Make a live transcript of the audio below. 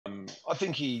I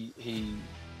think he's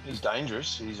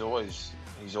dangerous. He's always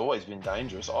been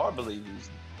dangerous. I believe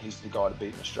he's the guy to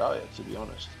beat in Australia, to be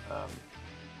honest.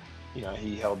 You know,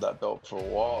 he held that belt for a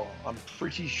while. I'm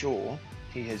pretty sure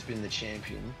he has been the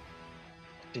champion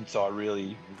since I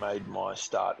really made my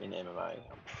start in MMA.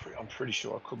 I'm pretty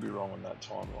sure. I could be wrong on that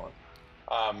timeline.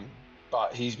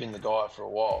 But he's been the guy for a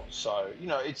while. So, you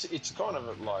know, it's kind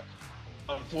of like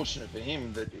unfortunate for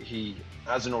him that he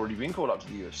hasn't already been called up to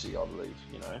the UFC, I believe,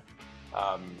 you know.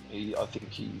 I think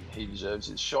he deserves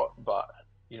his shot, but,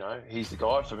 you know, he's the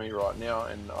guy for me right now.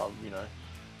 And, you know,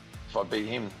 if I beat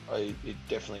him, it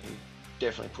definitely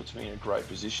puts me in a great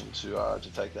position to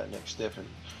take that next step and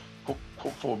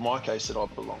put forward my case that I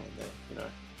belong in there, you know.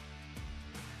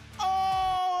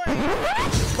 Oh!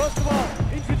 First of all,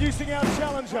 introducing our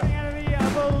challenger. Coming out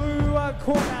of the blue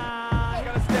corner. He's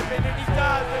going to step in, and he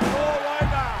does. It's all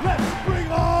over. Let's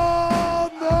bring on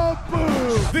the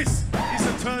boom. This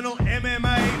is Eternal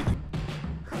MMA.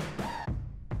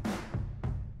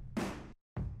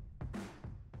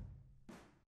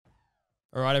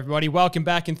 All right, everybody, welcome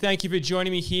back, and thank you for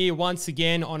joining me here once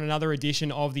again on another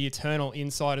edition of the Eternal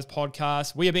Insiders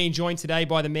Podcast. We are being joined today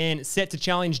by the man set to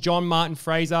challenge John Martin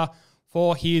Fraser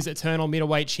for his Eternal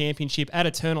Middleweight Championship at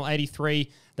Eternal 83,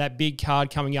 that big card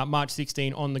coming up March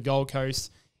 16 on the Gold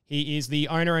Coast. He is the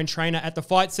owner and trainer at the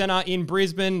Fight Centre in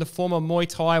Brisbane, the former Muay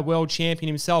Thai world champion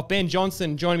himself. Ben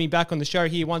Johnston joining me back on the show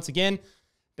here once again.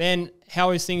 Ben,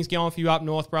 how is things going for you up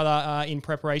north, brother, in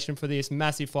preparation for this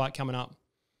massive fight coming up?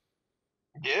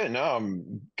 Yeah, no,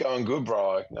 I'm going good,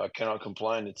 bro. I cannot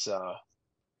complain. It's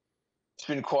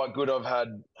been quite good. I've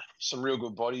had some real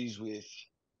good bodies with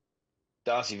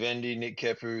Darcy Vendy, Nick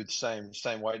Kepu, the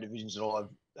same weight divisions and all,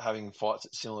 having fights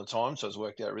at similar times, so it's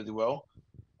worked out really well.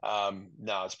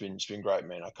 No, it's been great,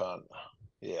 man. I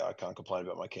can't complain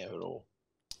about my camp at all.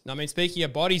 I mean, speaking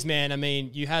of bodies, man, I mean,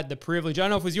 you had the privilege. I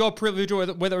don't know if it was your privilege or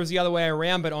whether it was the other way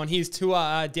around, but on his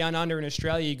tour down under in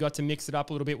Australia, you got to mix it up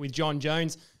a little bit with Jon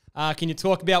Jones. Can you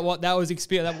talk about what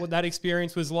that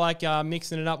experience was like,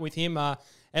 mixing it up with him?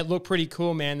 It looked pretty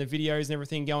cool, man. The videos and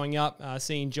everything going up,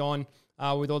 seeing John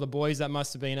with all the boys, that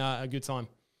must have been a good time.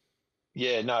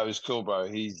 Yeah, no, it was cool, bro.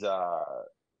 He's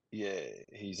obviously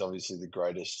the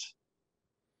greatest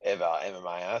ever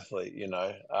MMA athlete, you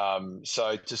know.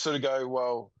 So to sort of go,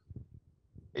 well,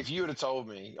 if you would have told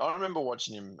me, I remember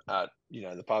watching him at, you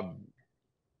know, the pub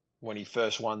when he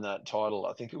first won that title.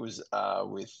 I think it was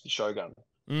with Shogun.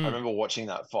 I remember watching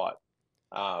that fight.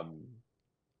 And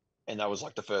that was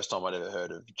like the first time I'd ever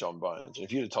heard of John Bones. And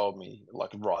if you'd have told me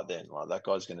like right then, like that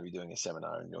guy's going to be doing a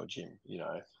seminar in your gym, you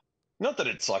know, not that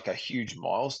it's like a huge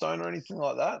milestone or anything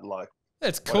like that. Like,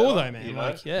 it's cool though, man. You know?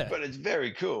 Like, yeah, but it's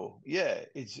very cool. Yeah,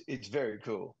 it's very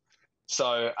cool.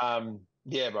 So,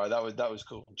 yeah, bro, that was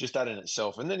cool. Just that in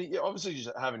itself. And then obviously just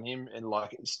having him and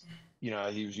like, it's, you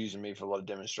know, he was using me for a lot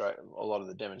of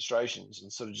the demonstrations,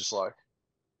 and sort of just like,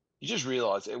 you just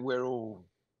realize that we're all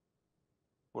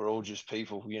just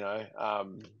people, you know.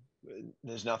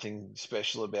 There's nothing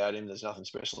special about him. There's nothing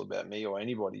special about me or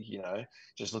anybody, you know.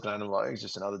 Just looking at him like he's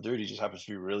just another dude. He just happens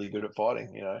to be really good at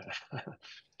fighting, you know.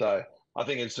 So I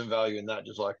think there's some value in that.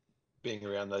 Just like being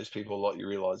around those people a lot, you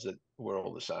realize that we're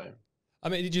all the same. I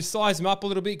mean, did you size him up a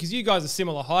little bit? Because you guys are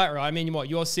similar height, right? I mean, what,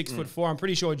 you're 6'4". I'm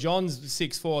pretty sure John's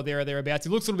 6'4", there or thereabouts.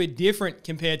 He looks a little bit different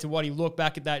compared to what he looked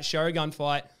back at that Shogun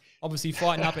fight. Obviously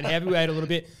fighting up in heavyweight a little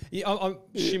bit. I'm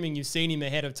assuming you've seen him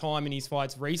ahead of time in his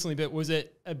fights recently, but was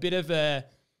it a bit of a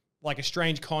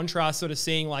strange contrast, sort of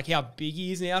seeing like how big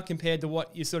he is now compared to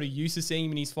what you're sort of used to seeing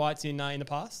him in his fights in the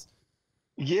past?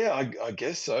 Yeah, I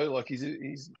guess so. Like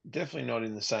he's definitely not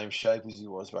in the same shape as he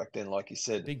was back then, like you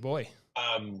said. Big boy.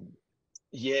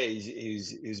 Yeah,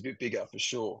 he's a bit bigger for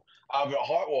sure. But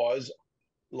height wise,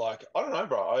 like I don't know,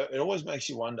 bro. It always makes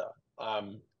you wonder.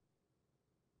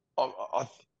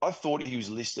 I thought he was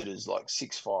listed as like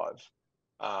 6'5",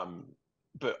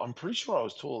 but I'm pretty sure I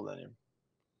was taller than him.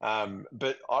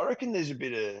 But I reckon there's a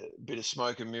bit of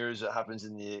smoke and mirrors that happens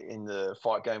in the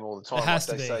fight game all the time. It has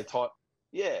like to they be. say,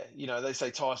 yeah, you know, they say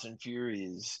Tyson Fury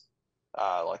is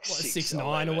like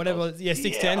 6'9" or whatever. Yeah,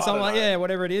 6'10", something like, yeah,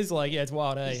 whatever it is. Like, yeah, it's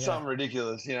wild, eh? It's something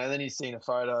ridiculous, you know. And then you've seen a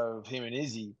photo of him and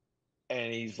Izzy,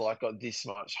 and he's like got this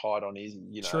much height on Izzy,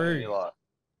 you know. True. And you're like,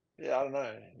 yeah, I don't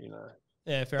know, you know.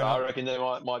 Yeah, fair So enough. I reckon there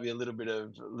might be a little bit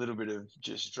of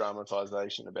just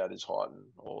dramatization about his height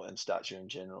and stature in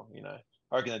general. You know,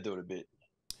 I reckon they do it a bit.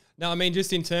 No, I mean,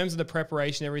 just in terms of the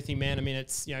preparation, everything, man, I mean,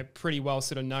 it's, you know, pretty well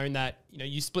sort of known that, you know,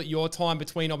 you split your time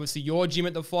between obviously your gym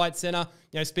at the Fight Centre.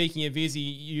 You know, speaking of Izzy,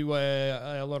 you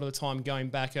were a lot of the time going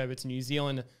back over to New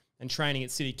Zealand and training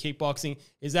at City Kickboxing.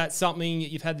 Is that something that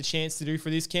you've had the chance to do for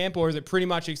this camp, or is it pretty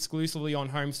much exclusively on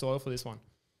home soil for this one?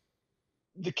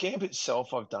 The camp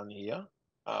itself I've done here.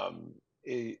 I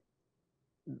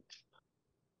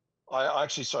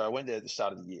went there at the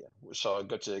start of the year. So I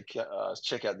got to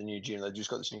check out the new gym. They just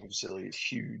got this new facility. It's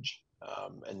huge.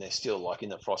 And they're still like in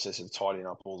the process of tidying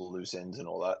up all the loose ends and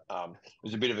all that. It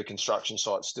was a bit of a construction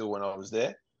site still when I was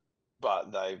there,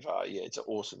 but they've, it's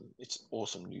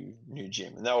awesome new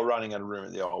gym. And they were running out of room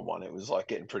at the old one. It was like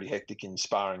getting pretty hectic in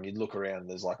sparring. You'd look around,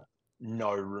 there's like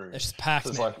no room. It's just packed, so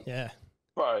it's man. like, yeah.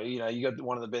 Bro, you know, you got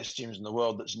one of the best gyms in the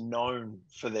world that's known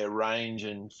for their range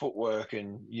and footwork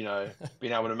and, you know,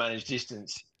 being able to manage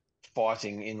distance,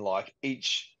 fighting in like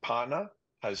each partner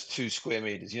has 2 square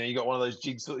meters. You know, you got one of those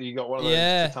you got one of those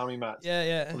tatami mats.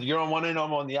 Yeah. Well, you're on one end,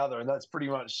 I'm on the other, and that's pretty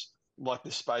much like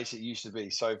the space it used to be.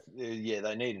 So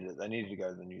they needed it. They needed to go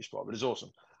to the new spot, but it's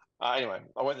awesome. Anyway,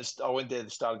 I went there at the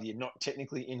start of the year, not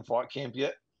technically in fight camp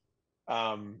yet.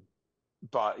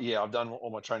 But yeah, I've done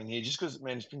all my training here just because,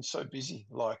 man, it's been so busy.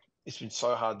 Like, it's been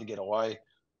so hard to get away.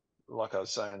 Like I was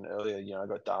saying earlier, you know, I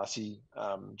got Darcy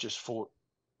just fought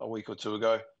a week or 2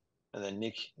 ago, and then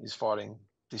Nick is fighting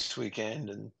this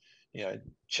weekend, and you know,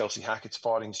 Chelsea Hackett's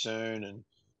fighting soon, and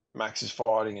Max is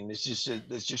fighting, and there's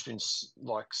just been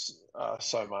like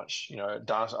so much. You know,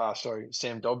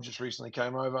 Sam Dobb just recently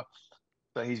came over,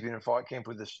 so he's been in fight camp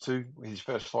with us too, his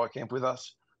first fight camp with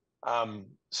us.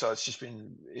 So it's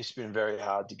been very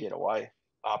hard to get away.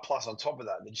 Plus on top of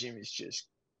that, the gym is just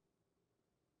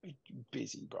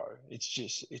busy, bro.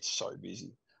 It's so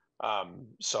busy.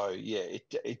 So yeah,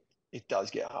 it does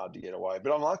get hard to get away,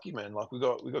 but I'm lucky, man. Like we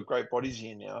got great bodies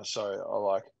here now. So I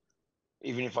like,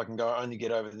 even if I can only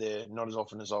get over there, not as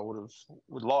often as I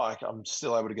would like, I'm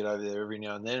still able to get over there every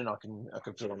now and then, and I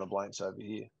can fill in the blanks over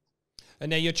here. And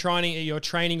now you're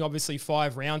training obviously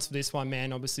 5 rounds for this one,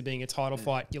 man, obviously being a title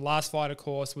fight. Your last fight, of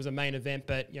course, was a main event,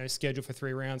 but, you know, scheduled for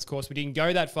 3 rounds. Of course, we didn't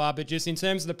go that far, but just in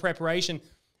terms of the preparation,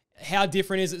 how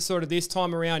different is it sort of this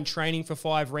time around training for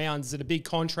 5 rounds? Is it a big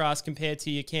contrast compared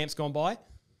to your camps gone by?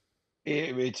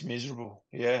 It's miserable.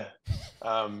 Yeah.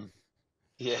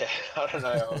 Yeah, I don't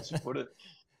know how else to put it.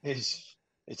 It's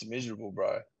miserable,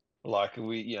 bro. Like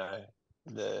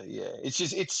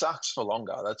it sucks for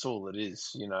longer. That's all it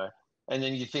is, you know. And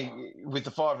then you think with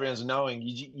the 5 rounds of knowing,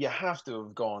 you have to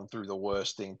have gone through the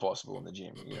worst thing possible in the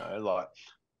gym, you know. Like,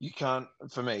 you can't,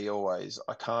 for me always,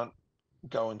 I can't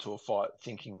go into a fight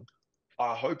thinking,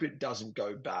 I hope it doesn't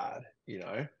go bad, you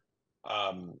know.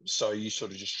 So you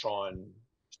sort of just try and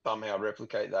somehow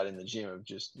replicate that in the gym of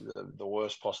just the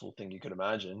worst possible thing you could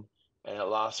imagine, and it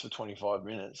lasts for 25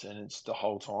 minutes, and it's the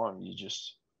whole time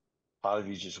part of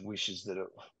you just wishes that it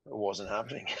wasn't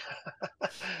happening.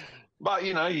 But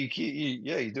you know, you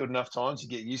do it enough times, you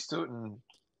get used to it, and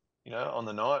you know, on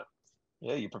the night,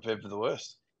 you're prepared for the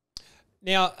worst.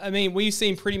 Now, I mean, we've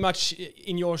seen pretty much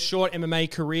in your short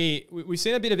MMA career, we've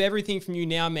seen a bit of everything from you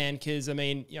now, man. Because I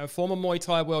mean, you know, former Muay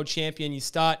Thai world champion, you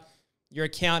start your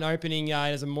account opening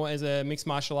as a mixed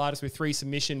martial artist with 3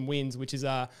 submission wins, which is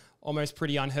almost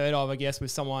pretty unheard of, I guess,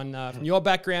 with someone from your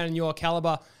background and your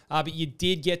caliber. But you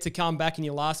did get to come back in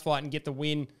your last fight and get the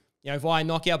win, you know, via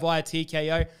knockout, via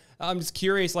TKO. I'm just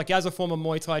curious, like, as a former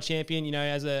Muay Thai champion, you know,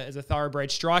 as a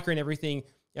thoroughbred striker and everything,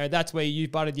 you know, that's where you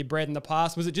buttered your bread in the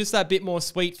past. Was it just that bit more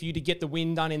sweet for you to get the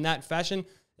win done in that fashion?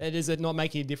 Does it not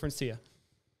make any difference to you?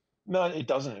 No, it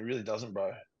doesn't. It really doesn't,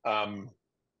 bro.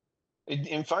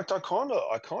 In fact, I kind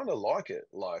of like it,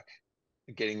 like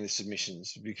getting the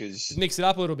submissions, because just mix it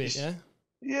up a little bit, yeah.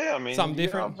 Yeah, I mean, something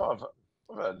different. I've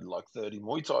had like 30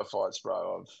 Muay Thai fights,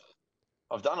 bro.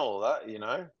 I've done all of that, you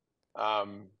know.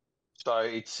 So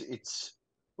it's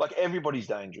like everybody's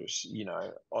dangerous, you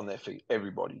know, on their feet.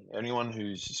 Everybody, anyone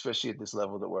who's, especially at this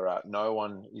level that we're at, no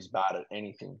one is bad at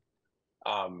anything.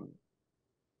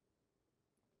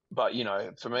 But you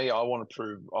know, for me, I want to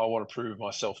prove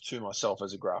myself to myself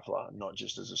as a grappler, not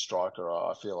just as a striker.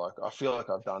 I feel like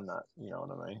I've done that. You know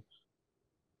what I mean?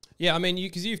 Yeah, I mean,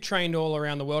 because you've trained all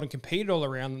around the world and competed all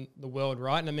around the world,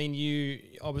 right? And I mean, you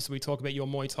obviously, we talk about your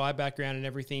Muay Thai background and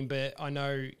everything, but I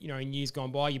know, you know, in years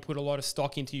gone by, you put a lot of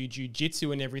stock into your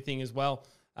jiu-jitsu and everything as well.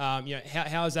 You know,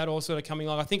 how is that all sort of coming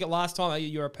along? I think last time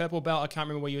you were a purple belt. I can't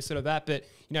remember where you were sort of at, but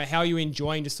you know, how are you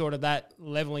enjoying just sort of that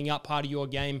leveling up part of your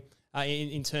game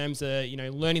in terms of, you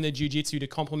know, learning the jiu-jitsu to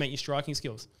complement your striking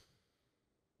skills?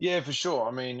 Yeah, for sure.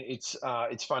 I mean, it's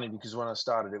funny because when I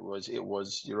started, it was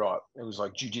you're right. It was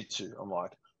like jiu-jitsu. I'm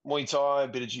like, Muay Thai, a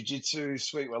bit of jiu-jitsu,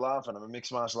 sweet, we're laughing. I'm a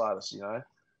mixed martial artist, you know.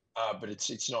 But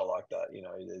it's not like that, you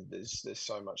know. There's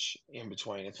so much in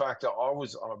between. In fact,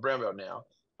 I'm a brown belt now.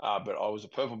 But I was a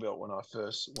purple belt when I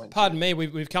first went. Pardon me,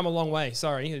 we've come a long way.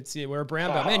 Sorry, we're a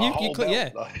brown belt. Man, yeah.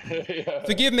 Yeah.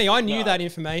 Forgive me, I knew that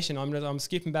information. I'm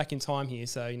skipping back in time here,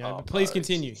 so but please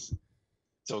continue. It's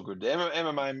all good.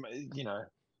 MMA,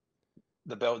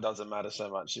 the belt doesn't matter so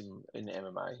much in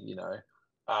MMA.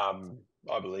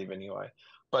 I believe anyway.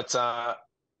 But I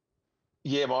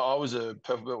was a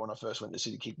purple belt when I first went to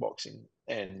City Kickboxing,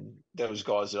 and there was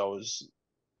guys that I was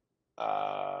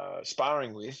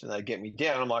sparring with, and they get me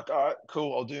down. I'm like, all right,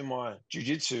 cool, I'll do my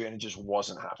jiu-jitsu, and it just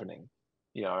wasn't happening,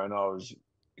 and I was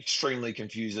extremely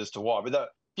confused as to why. But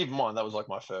keep in mind, that was like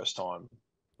my first time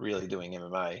really doing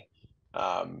MMA.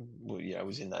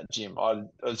 Was in that gym. I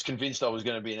was convinced I was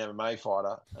going to be an MMA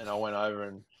fighter, and I went over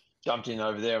and jumped in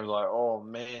over there. I was like, oh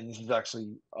man, this is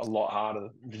actually a lot harder.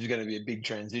 This is going to be a big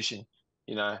transition,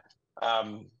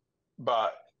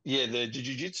 But yeah, the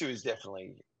jiu-jitsu is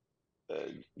definitely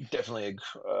a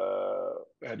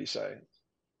how do you say?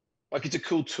 Like, it's a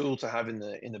cool tool to have in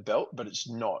the belt, but it's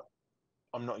not.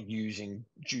 I'm not using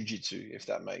jiu-jitsu, if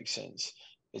that makes sense.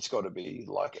 It's got to be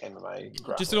like MMA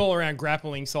grappling. Just an all-around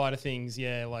grappling side of things,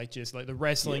 yeah. Like just like the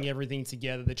wrestling, everything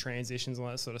together, the transitions, all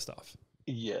that sort of stuff.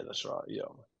 Yeah, that's right. Yeah.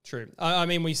 True. I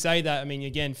mean, we say that. I mean,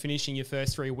 again, finishing your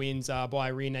first 3 wins by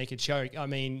a rear naked choke. I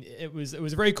mean, it was a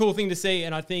very cool thing to see,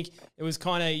 and I think it was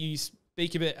kind of, you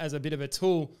speak of it as a bit of a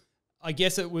tool. I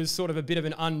guess it was sort of a bit of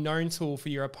an unknown tool for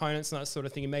your opponents and that sort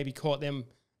of thing, and maybe caught them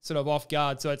sort of off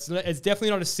guard. So it's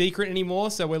definitely not a secret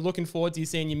anymore. So we're looking forward to you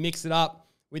seeing you mix it up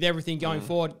with everything going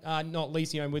forward, not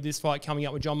least, with this fight coming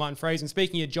up with John Martin Fraser. And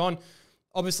speaking of John,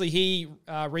 obviously he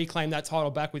reclaimed that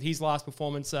title back with his last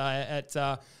performance at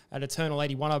Eternal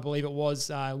 81, I believe it was.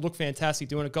 Looked fantastic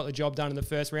doing it, got the job done in the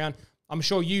first round. I'm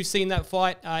sure you've seen that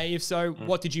fight. If so,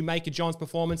 what did you make of John's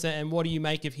performance, and what do you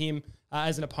make of him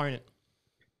as an opponent?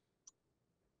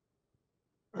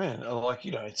 Man,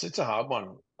 it's a hard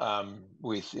one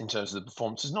in terms of the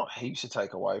performance. There's not heaps to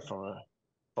take away from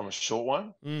a short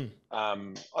one.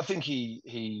 I think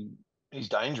he's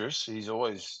dangerous. He's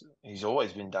always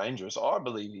been dangerous. I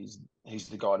believe he's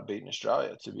the guy to beat in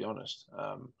Australia, to be honest.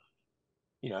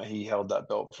 He held that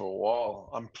belt for a while.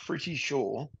 I'm pretty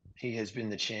sure he has been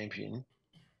the champion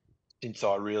since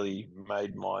I really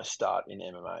made my start in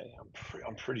MMA.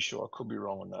 I'm pretty sure. I could be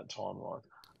wrong on that timeline.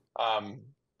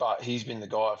 But he's been the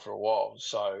guy for a while.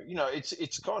 So,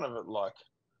 it's kind of like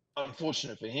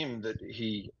unfortunate for him that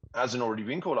he hasn't already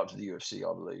been called up to the UFC,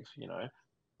 I believe.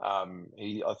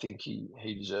 I think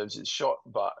he deserves his shot,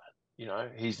 but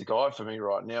he's the guy for me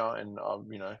right now, and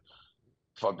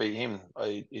if I beat him,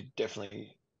 it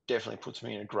definitely puts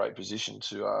me in a great position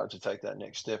to take that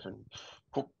next step and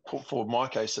put forward my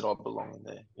case that I belong in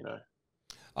there.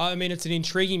 I mean, it's an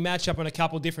intriguing matchup on a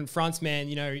couple of different fronts, man,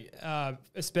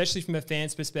 especially from a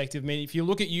fan's perspective. I mean, if you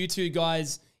look at you two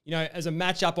guys, as a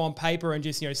matchup on paper and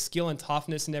just, skill and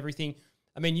toughness and everything,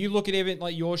 I mean, you look at even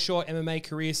like your short MMA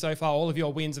career so far, all of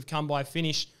your wins have come by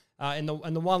finish, and the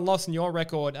one loss in your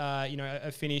record, a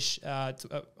finish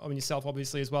on yourself,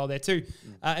 obviously, as well there too.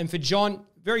 And for John,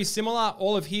 very similar,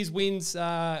 all of his wins,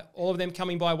 all of them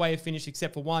coming by way of finish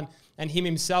except for one, and him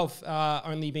himself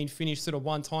only been finished sort of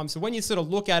one time. So when you sort of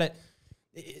look at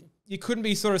it, you couldn't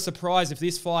be sort of surprised if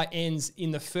this fight ends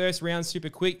in the first round super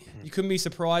quick. You couldn't be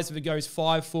surprised if it goes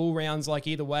 5 full rounds, like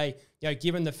either way,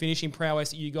 given the finishing prowess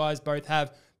that you guys both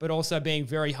have, but also being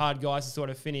very hard guys to sort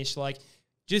of finish. Like,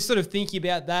 just sort of thinking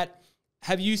about that,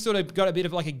 have you sort of got a bit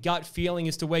of like a gut feeling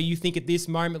as to where you think at this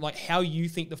moment, like how you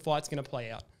think the fight's going to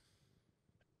play out?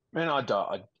 Man, I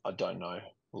don't know.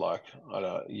 Like,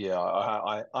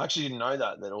 I actually didn't know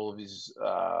that all of his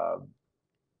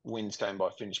wins came by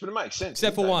finish, but it makes sense.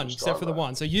 Except for the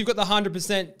one. So you've got the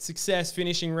 100% success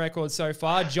finishing record so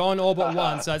far. John all but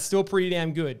one, so it's still pretty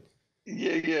damn good.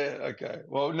 Yeah, okay.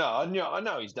 Well, no, I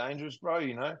know he's dangerous, bro,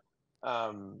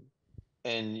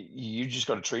 and you just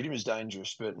got to treat him as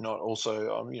dangerous, but not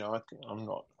also, I'm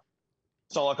not,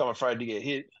 it's not like I'm afraid to get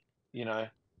hit, I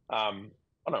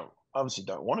obviously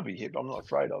don't want to be hit, but I'm not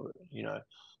afraid of it,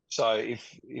 So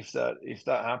if that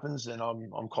happens, then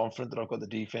I'm confident that I've got the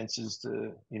defenses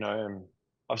to, and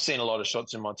I've seen a lot of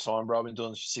shots in my time, bro. I've been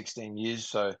doing this for 16 years,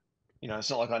 so it's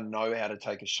not like I know how to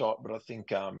take a shot, but I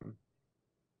think I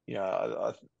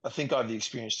think I have the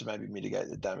experience to maybe mitigate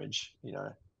the damage,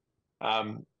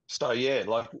 So yeah,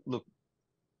 like, look,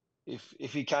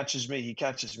 if he catches me, he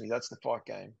catches me. That's the fight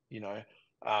game,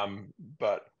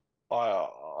 But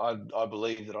I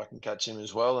believe that I can catch him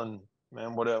as well, and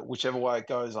man, whichever way it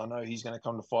goes, I know he's going to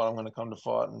come to fight. I'm going to come to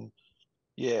fight, and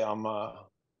yeah, I'm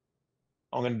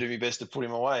going to do my best to put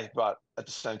him away. But at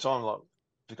the same time, like,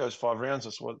 if it goes 5 rounds,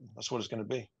 that's what it's going to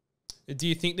be. Do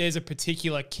you think there's a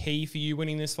particular key for you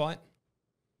winning this fight?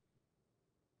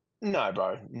 No,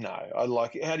 bro, no. I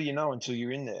like. How do you know until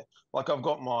you're in there? Like I've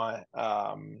got my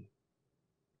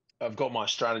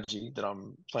strategy that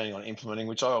I'm planning on implementing,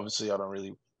 which I don't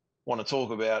really want to talk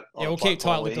about Yeah, on a we'll keep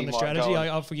platform tight-lipped where on he the might strategy. go and,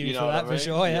 I'll forgive you for know what that I for mean?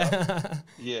 sure. Yeah.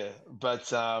 Yeah.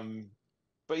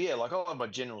 But yeah, like I have my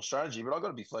general strategy, but I've got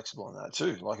to be flexible on that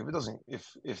too. Like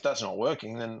if that's not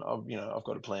working, then I've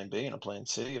got a plan B and a plan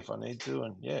C if I need to,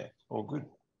 and yeah, all good.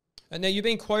 And now you've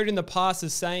been quoted in the past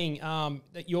as saying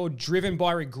that you're driven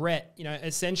by regret.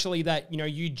 Essentially that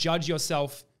you judge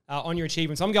yourself on your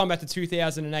achievements. I'm going back to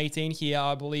 2018 here,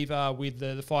 I believe, with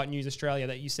the Fight News Australia,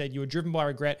 that you said you were driven by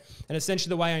regret, and essentially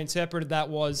the way I interpreted that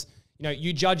was,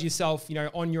 you judge yourself,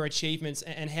 on your achievements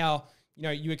and how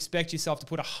you expect yourself to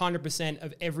put 100%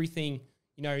 of everything,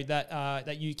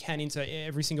 that you can into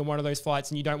every single one of those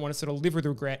fights, and you don't want to sort of live with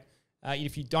regret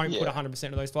if you don't put 100%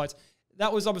 of those fights.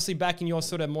 That was obviously back in your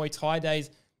sort of Muay Thai days.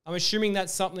 I'm assuming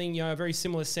that's something, a very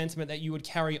similar sentiment that you would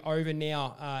carry over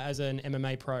now as an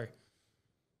MMA pro.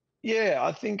 Yeah,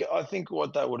 I think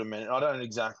what that would have meant. I don't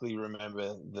exactly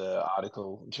remember the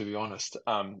article, to be honest.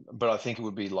 But I think it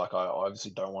would be like I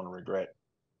obviously don't want to regret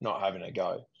not having a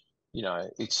go.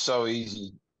 It's so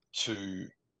easy to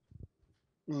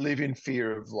live in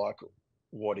fear of like,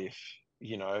 what if,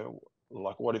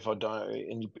 like what if I don't?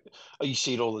 And you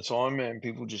see it all the time, man.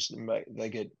 People just they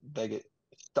get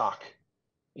stuck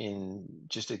in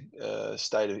just a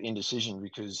state of indecision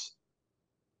because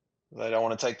they don't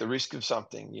want to take the risk of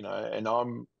something, and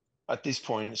I'm at this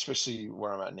point, especially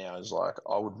where I'm at now, is like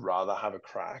I would rather have a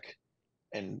crack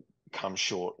and come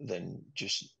short than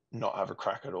just not have a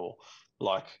crack at all.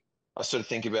 Like I sort of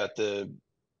think about some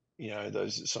of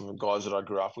the guys that I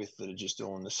grew up with that are just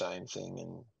doing the same thing,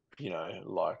 and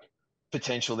like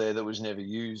potential there that was never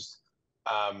used.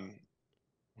 I'm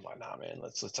like, nah, man,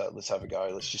 let's have a go.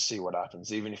 Let's just see what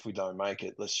happens. Even if we don't make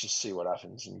it, let's just see what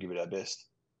happens and give it our best.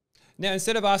 Now,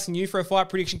 instead of asking you for a fight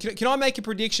prediction, can I make a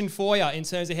prediction for you in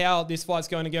terms of how this fight's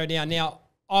going to go down? Now,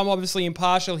 I'm obviously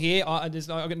impartial here. I've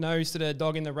got no sort of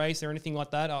dog in the race or anything like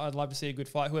that. I'd love to see a good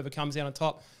fight, whoever comes out on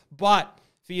top. But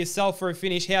for yourself for a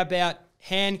finish, how about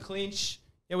hand clinch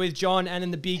with John and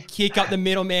then the big kick up the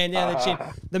middle, man, down the chin?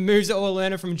 The moves that we're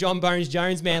learning from Jon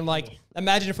Jones, man. Like,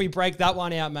 imagine if we break that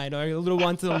one out, mate. A little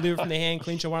one to the liver from the hand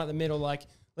clinch or one at the middle. Like,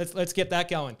 let's get that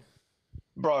going.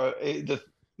 Bro, the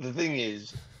thing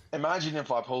is, imagine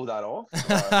if I pulled that off.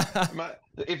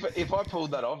 If I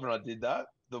pulled that off and I did that,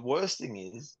 the worst thing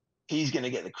is he's going to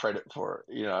get the credit for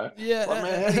it, Yeah. Like,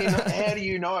 man, how do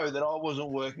you know that I wasn't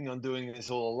working on doing this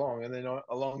all along? And then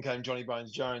along came Johnny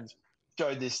Bones Jones,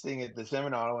 showed this thing at the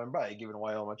seminar. And I went, bro, you're giving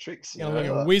away all my tricks. Like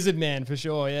a wizard, man, for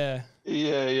sure. Yeah.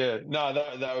 Yeah. No,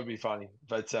 that would be funny.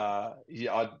 But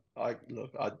yeah,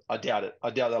 I doubt it. I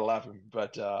doubt that'll happen.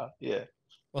 But yeah.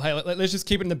 Well, hey, let's just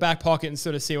keep it in the back pocket and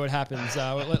sort of see what happens.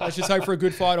 Let's just hope for a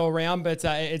good fight all round, but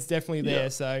it's definitely there. Yeah.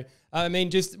 So, I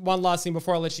mean, just one last thing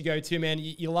before I let you go too, man.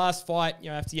 Your last fight,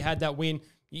 after you had that win,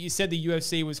 you said the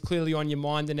UFC was clearly on your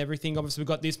mind and everything. Obviously, we've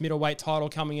got this middleweight title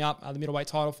coming up, the middleweight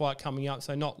title fight coming up,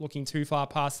 so not looking too far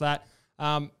past that.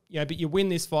 But you win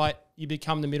this fight, you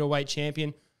become the middleweight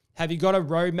champion. Have you got a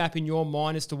roadmap in your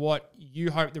mind as to what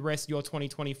you hope the rest of your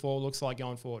 2024 looks like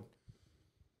going forward?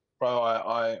 Bro,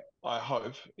 I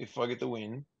hope if I get the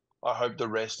win, I hope the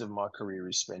rest of my career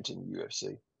is spent in the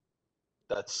UFC.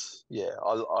 That's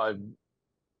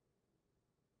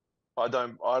I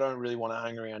don't really want to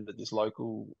hang around at this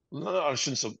local. No, I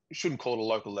shouldn't call it a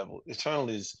local level. Eternal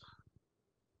is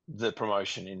the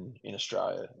promotion in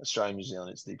Australia, New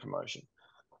Zealand. It's the promotion.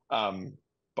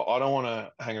 But I don't want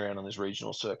to hang around on this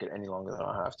regional circuit any longer than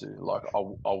I have to. Like I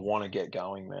want to get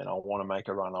going, man. I want to make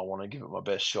a run. I want to give it my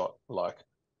best shot. Like.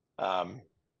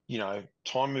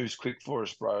 Time moves quick for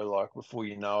us, bro. Like before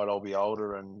you know it, I'll be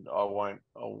older and I won't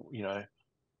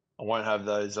have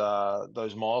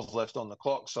those miles left on the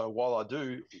clock. So while I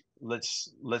do, let's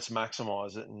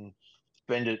maximize it and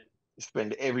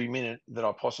spend every minute that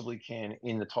I possibly can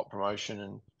in the top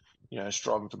promotion and,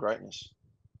 striving for greatness.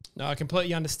 No, I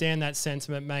completely understand that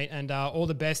sentiment, mate. And all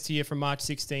the best to you from March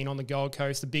 16 on the Gold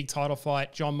Coast, the big title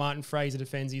fight. John Martin Fraser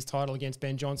defends his title against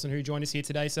Ben Johnston, who joined us here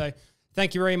today. So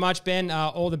thank you very much, Ben.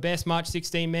 All the best, March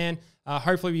 16, man.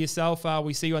 Hopefully with yourself,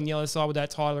 we see you on the other side with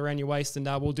that title around your waist, and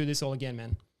we'll do this all again,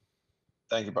 man.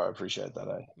 Thank you, bro. Appreciate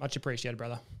that, Much appreciated,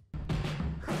 brother.